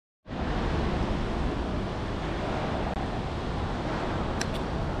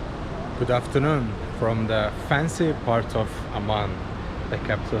Good afternoon from the fancy part of Amman, the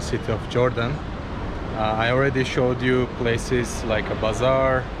capital city of Jordan. I already showed you places like a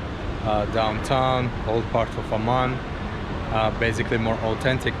bazaar, downtown, old part of Amman, basically more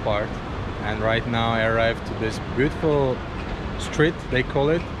authentic part. And right now I arrived to this beautiful street, they call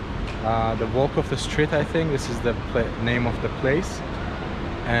it. The walk of the street, I think this is the name of the place.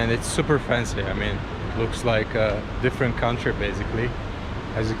 And it's super fancy. I mean, it looks like a different country basically.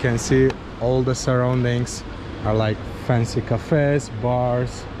 As you can see, all the surroundings are like fancy cafes,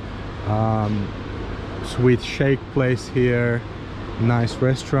 bars, sweet shake place here, nice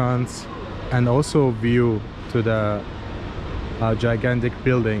restaurants, and also view to the gigantic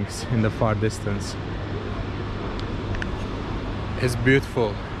buildings in the far distance. It's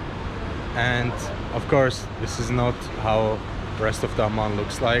beautiful, and of course this is not how the rest of the Amman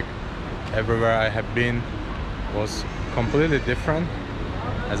looks like. Everywhere I have been was completely different.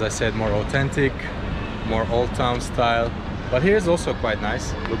 As I said, more authentic, more old town style. But here is also quite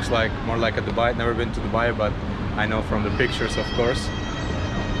nice. Looks like more like a Dubai. Never been to Dubai, but I know from the pictures, of course.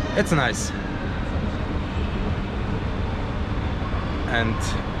 It's nice. And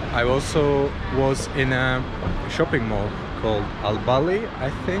I also was in a shopping mall called Abdali,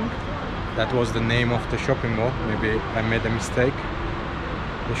 I think. That was the name of the shopping mall. Maybe I made a mistake.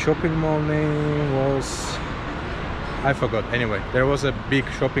 The shopping mall name was... I forgot. Anyway, there was a big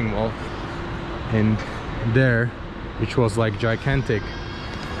shopping mall in there which was like gigantic,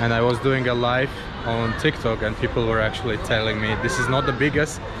 and I was doing a live on TikTok and people were actually telling me this is not the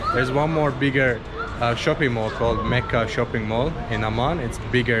biggest. There's one more bigger shopping mall called Mecca Shopping Mall in Amman. It's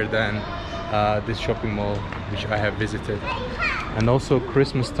bigger than this shopping mall which I have visited. And also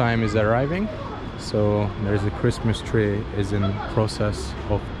Christmas time is arriving, so there's a Christmas tree is in process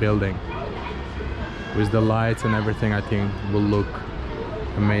of building. With the lights and everything, I think will look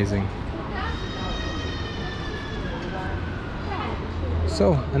amazing.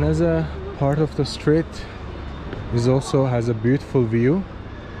 So another part of the street is also has a beautiful view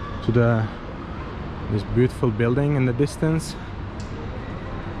to this beautiful building in the distance.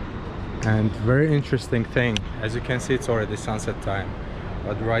 And very interesting thing, as you can see, it's already sunset time,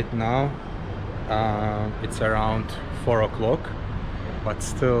 but right now it's around 4 o'clock, but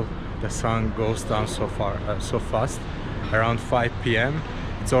still the sun goes down so fast. Around 5 p.m.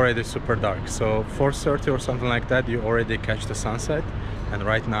 it's already super dark, so 4:30 or something like that you already catch the sunset. And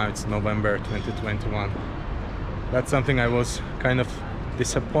right now it's November 2021. That's something I was kind of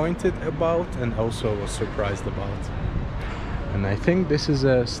disappointed about and also was surprised about. And I think this is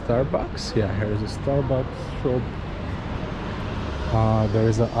a Starbucks. Yeah, here is a Starbucks shop. There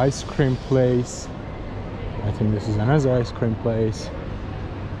is an ice cream place. I think this is another ice cream place.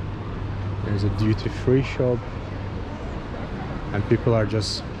 There's a duty-free shop, and people are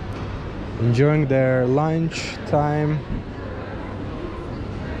just enjoying their lunch time.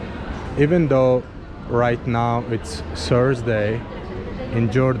 Even though right now it's Thursday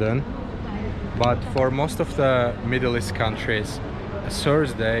in Jordan, but for most of the Middle East countries,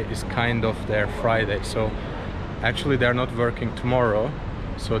 Thursday is kind of their Friday. So actually they're not working tomorrow,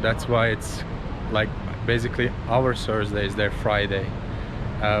 so that's why it's like basically our Thursday is their Friday.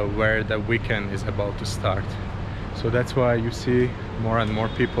 Where the weekend is about to start. So that's why you see more and more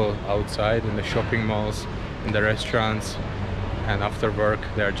people outside in the shopping malls, in the restaurants, and after work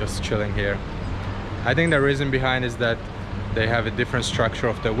they're just chilling here. I think the reason behind is that they have a different structure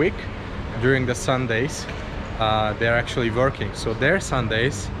of the week. During the Sundays they're actually working, so their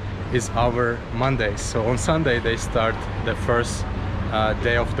Sundays is our Mondays. So on Sunday they start the first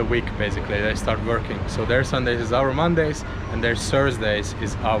day of the week, basically they start working. So their Sundays is our Mondays and their Thursdays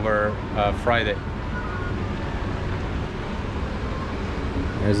is our Friday.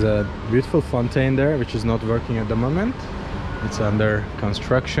 There's a beautiful fountain there which is not working at the moment. It's under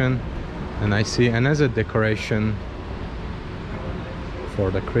construction, and I see another decoration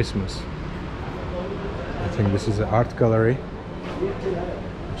for the Christmas. I think this is an art gallery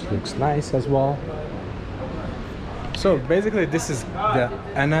which looks nice as well. So basically this is the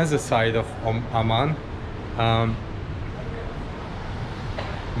another side of Amman.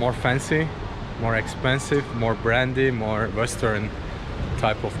 More fancy, more expensive, more brandy, more western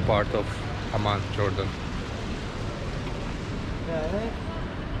type of part of Amman, Jordan.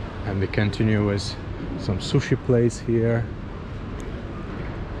 And we continue with some sushi place here.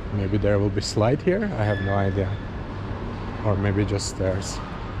 Maybe there will be slide here, I have no idea. Or maybe just stairs.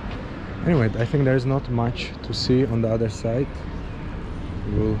 Anyway, I think there's not much to see on the other side.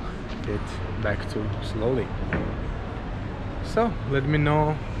 We'll get back to slowly. So let me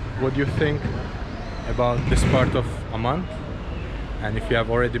know what you think about this part of Amman. and if you have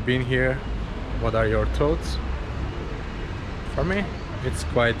already been here, what are your thoughts? For me, it's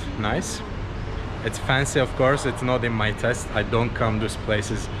quite nice. It's fancy, of course. It's not in my taste. I don't come to these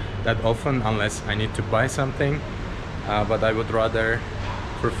places that often unless I need to buy something, but I would rather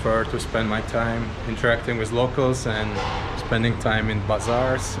prefer to spend my time interacting with locals and spending time in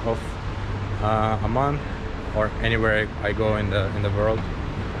bazaars of Amman or anywhere I go in the world.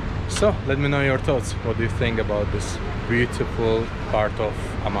 So let me know your thoughts. What do you think about this beautiful part of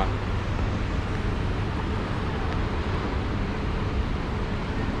Amman?